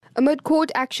Amid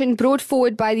court action brought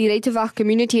forward by the Ruyterwacht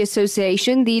Community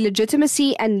Association, the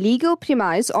legitimacy and legal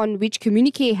premise on which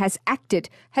Communicare has acted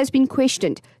has been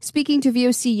questioned. Speaking to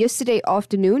VOC yesterday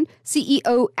afternoon,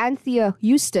 CEO Anthea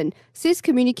Housten says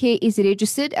Communicare is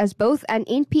registered as both an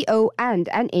NPO and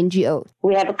an NGO.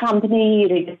 We have a company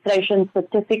registration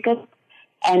certificate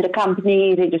and a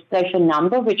company registration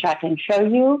number, which I can show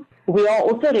you. We are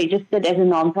also registered as a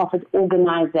non-profit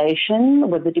organization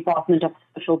with the Department of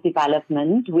Social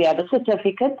Development. We have a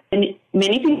certificate. And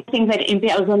many people think that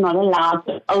NPOs are not allowed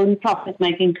to own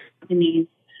profit-making companies,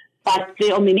 but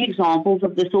there are many examples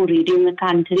of this already in the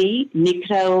country.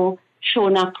 Micro,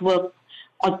 Shonakwork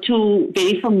are two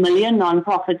very familiar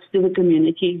non-profits to the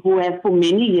community who have for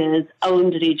many years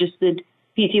owned registered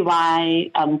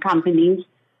PTY companies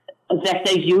that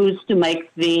they use to make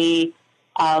the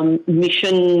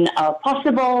mission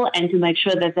possible and to make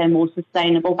sure that they're more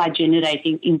sustainable by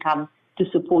generating income to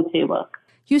support their work.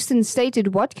 Housten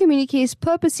stated what Communicare's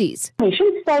purpose is. The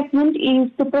mission statement is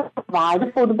to provide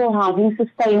affordable housing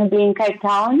sustainably in Cape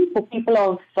Town for people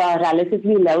of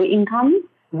relatively low income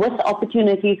with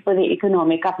opportunities for the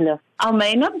economic uplift. Our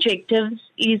main objectives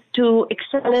is to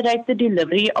accelerate the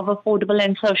delivery of affordable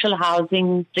and social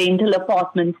housing rental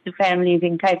apartments to families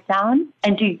in Cape Town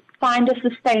and to find a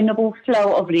sustainable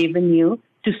flow of revenue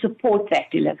to support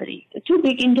that delivery. The two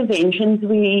big interventions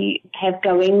we have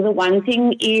going, the one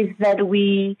thing is that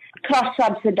we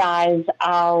cross-subsidize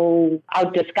our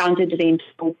discounted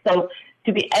rentals. So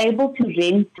to be able to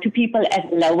rent to people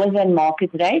at lower than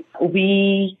market rates,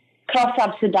 we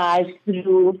cross-subsidize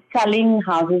through selling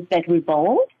houses that we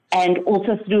build and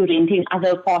also through renting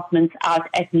other apartments out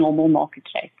at normal market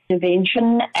rates.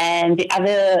 Intervention and the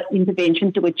other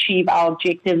intervention to achieve our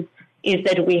objectives is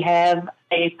that we have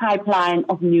a pipeline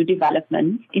of new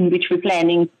developments in which we're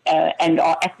planning and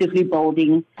are actively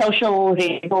building social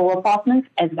rental apartments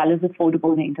as well as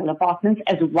affordable rental apartments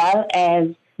as well as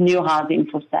new housing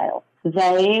for sale.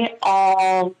 They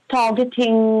are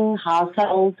targeting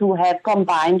households who have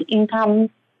combined incomes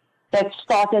that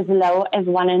start as low as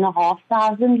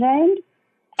 1,500 Rand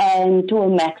and to a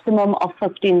maximum of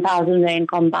 15,000 Rand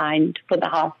combined for the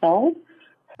household.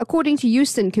 According to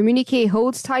Housten, Communicare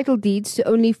holds title deeds to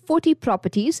only 40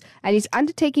 properties and is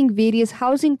undertaking various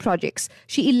housing projects.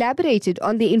 She elaborated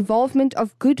on the involvement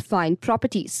of Goodfine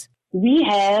Properties. We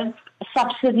have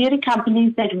subsidiary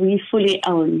companies that we fully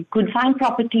own. Goodfine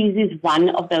Properties is one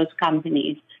of those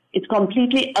companies. It's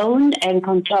completely owned and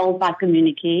controlled by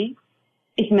Communicare.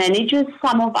 It manages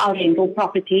some of our rental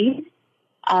properties,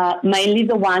 mainly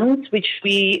the ones which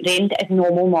we rent at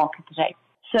normal market rates.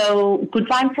 So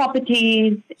Goodfine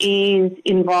Properties is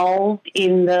involved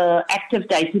in the active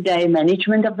day-to-day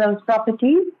management of those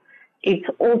properties. It's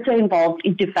also involved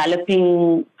in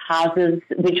developing houses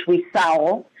which we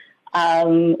sell,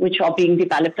 which are being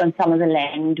developed on some of the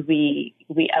land we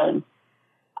own.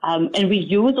 And we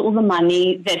use all the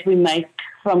money that we make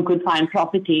from Goodfine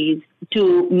Properties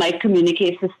to make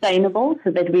Communicare sustainable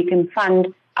so that we can fund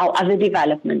our other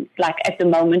developments. Like at the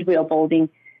moment, we are building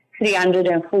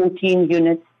 314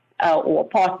 units or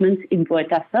apartments in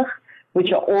Ruyterwacht,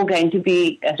 which are all going to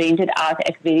be rented out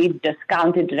at very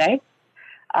discounted rates.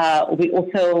 We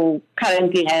also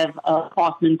currently have an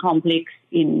apartment complex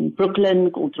in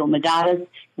Brooklyn called Dromedaris,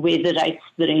 where the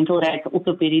rental rates are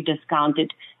also very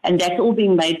discounted. And that's all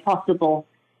being made possible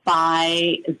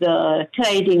by the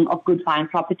trading of Goodfine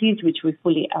Properties, which we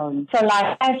fully own. So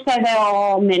like I said, they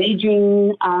are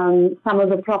managing some of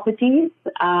the properties,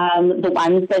 the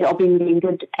ones that are being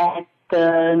rented at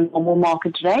the normal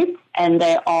market rates, and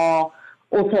they are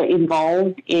also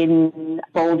involved in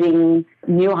building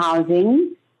new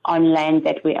housing on land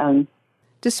that we own.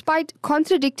 Despite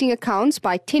contradicting accounts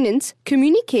by tenants,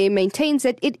 Communicare maintains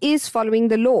that it is following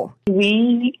the law.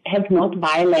 We have not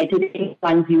violated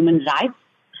anyone's human rights.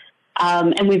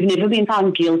 And we've never been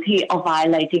found guilty of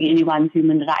violating anyone's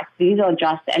human rights. These are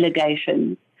just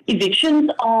allegations.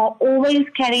 Evictions are always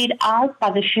carried out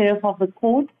by the sheriff of the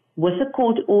court with a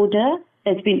court order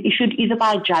that's been issued either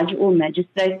by a judge or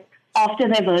magistrate after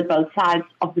they've heard both sides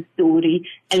of the story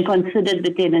and considered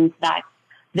the tenant's rights.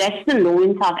 That's the law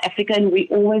in South Africa, and we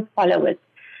always follow it.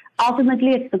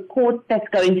 Ultimately, it's the court that's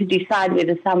going to decide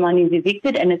whether someone is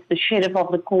evicted, and it's the sheriff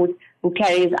of the court who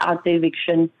carries out the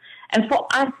eviction. And for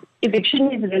us,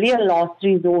 eviction is really a last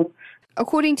resort.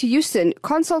 According to Housten,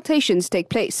 consultations take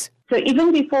place. So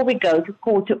even before we go to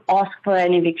court to ask for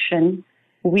an eviction,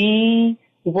 we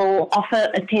will offer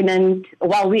a tenant,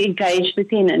 while we engage the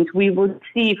tenant, we will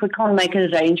see if we can't make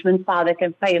arrangements so they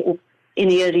can pay off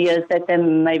any arrears that they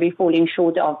may be falling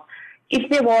short of. If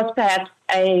there was perhaps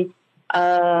a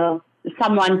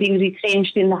someone being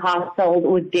retrenched in the household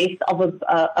or death of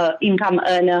a income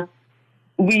earner.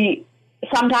 We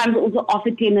sometimes also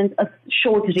offer tenants a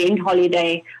short rent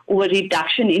holiday or a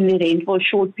reduction in the rent for a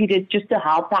short period just to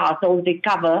help the household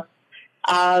recover.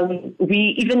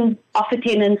 We even offer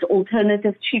tenants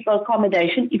alternative, cheaper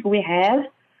accommodation. If we have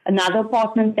another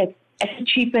apartment that's at a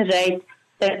cheaper rate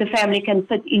that the family can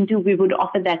fit into, we would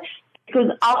offer that.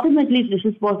 Because ultimately, this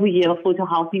is what we're here for, to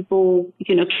help people,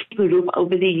 keep a roof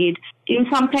over their head. In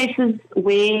some cases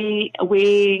where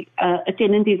a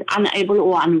tenant is unable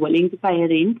or unwilling to pay a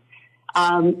rent,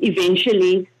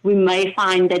 eventually we may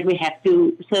find that we have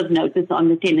to serve notice on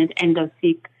the tenant and go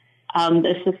seek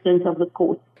the assistance of the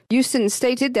court. Housten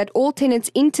stated that all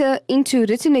tenants enter into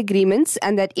written agreements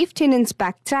and that if tenants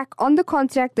backtrack on the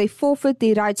contract, they forfeit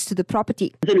their rights to the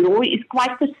property. The law is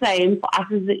quite the same for us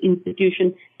as an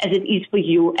institution as it is for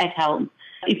you at home.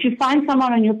 If you find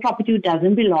someone on your property who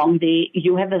doesn't belong there,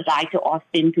 you have a right to ask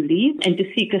them to leave and to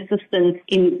seek assistance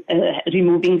in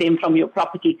removing them from your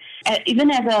property.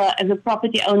 Even as a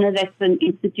property owner that's an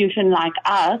institution like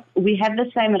us, we have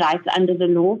the same rights under the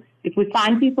law. If we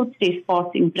find people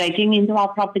trespassing, breaking into our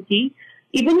property,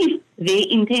 even if their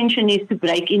intention is to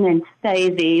break in and stay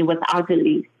there without a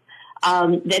lease,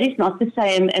 that is not the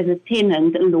same as a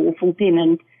tenant, a lawful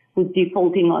tenant who's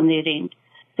defaulting on their rent.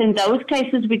 So in those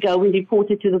cases, we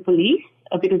report it to the police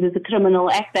because it's a criminal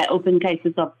act. They open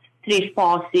cases of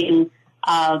trespassing,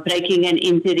 breaking and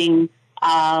entering,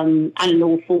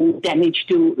 unlawful damage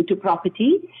to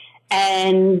property.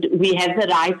 And we have the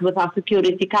right with our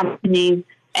security companies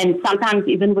and sometimes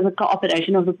even with the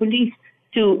cooperation of the police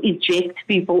to eject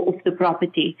people off the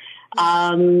property.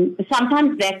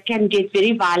 Sometimes that can get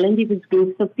very violent if it's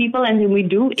groups of people, and then we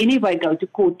do anyway go to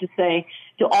court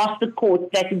to ask the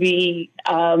court that we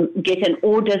get an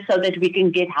order so that we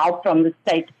can get help from the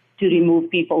state to remove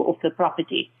people off the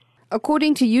property.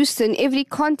 According to Housten, every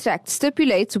contract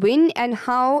stipulates when and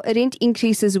how rent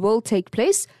increases will take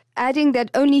place, adding that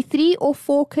only 3 or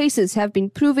 4 cases have been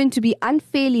proven to be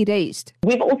unfairly raised.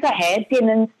 We've also had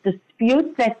tenants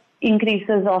dispute that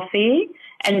increases are fair,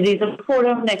 and there's a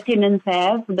forum that tenants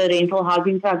have, the Rental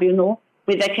Housing Tribunal,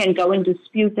 where they can go and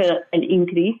dispute an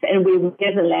increase, and we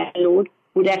as a landlord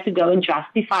would have to go and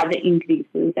justify the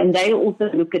increases. And they also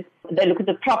look at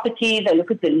the property, they look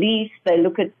at the lease, they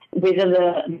look at whether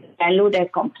the landlord has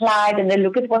complied, and they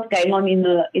look at what's going on in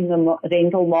the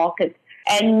rental market.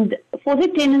 And for the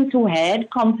tenants who had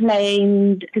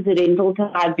complained to the Rental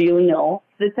Tribunal,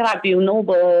 the tribunal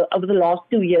were, over the last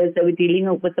 2 years, they were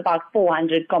dealing with about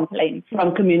 400 complaints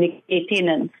from Communicare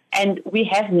tenants. And we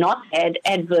have not had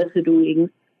adverse rulings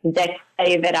that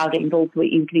say that our rentals were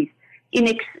increased,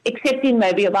 except in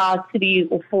maybe about 3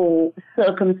 or 4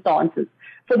 circumstances.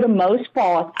 For the most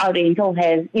part, our rental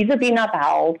has either been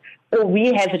upheld or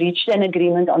we have reached an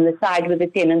agreement on the side with the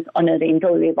tenants on a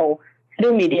rental level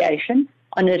through mediation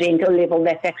on a rental level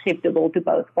that's acceptable to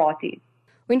both parties.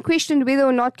 When questioned whether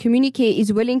or not Communicare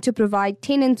is willing to provide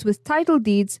tenants with title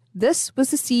deeds, this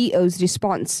was the CEO's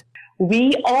response.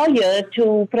 We are here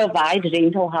to provide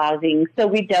rental housing, so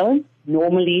we don't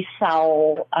normally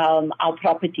sell our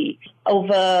property.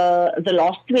 Over the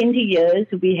last 20 years,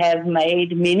 we have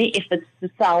made many efforts to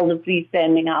sell the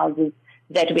freestanding houses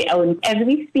that we own. As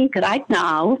we speak right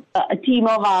now, a team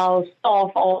of our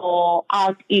staff are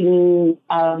out in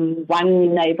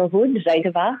one neighborhood,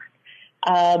 Ruyterwacht,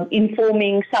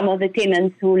 informing some of the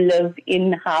tenants who live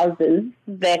in houses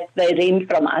that they rent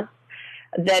from us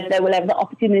that they will have the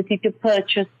opportunity to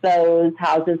purchase those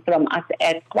houses from us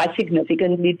at quite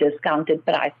significantly discounted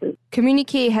prices.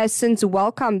 Communicare has since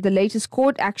welcomed the latest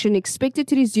court action expected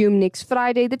to resume next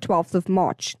Friday, the 12th of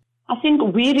March. I think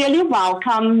we really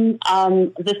welcome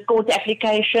this court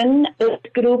application. This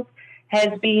group has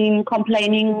been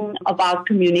complaining about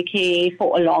Communicare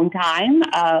for a long time,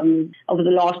 over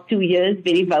the last 2 years,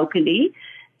 very vocally.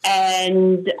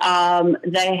 And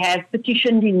they have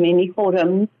petitioned in many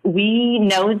forums. We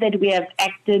know that we have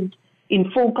acted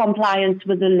in full compliance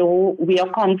with the law. We are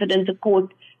confident the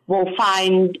court will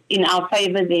find in our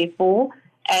favor, therefore,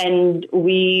 and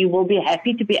we will be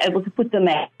happy to be able to put them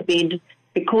at bed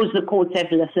because the courts have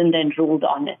listened and ruled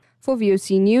on it. For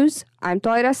VOC News, I'm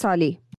Tauhierah Salie.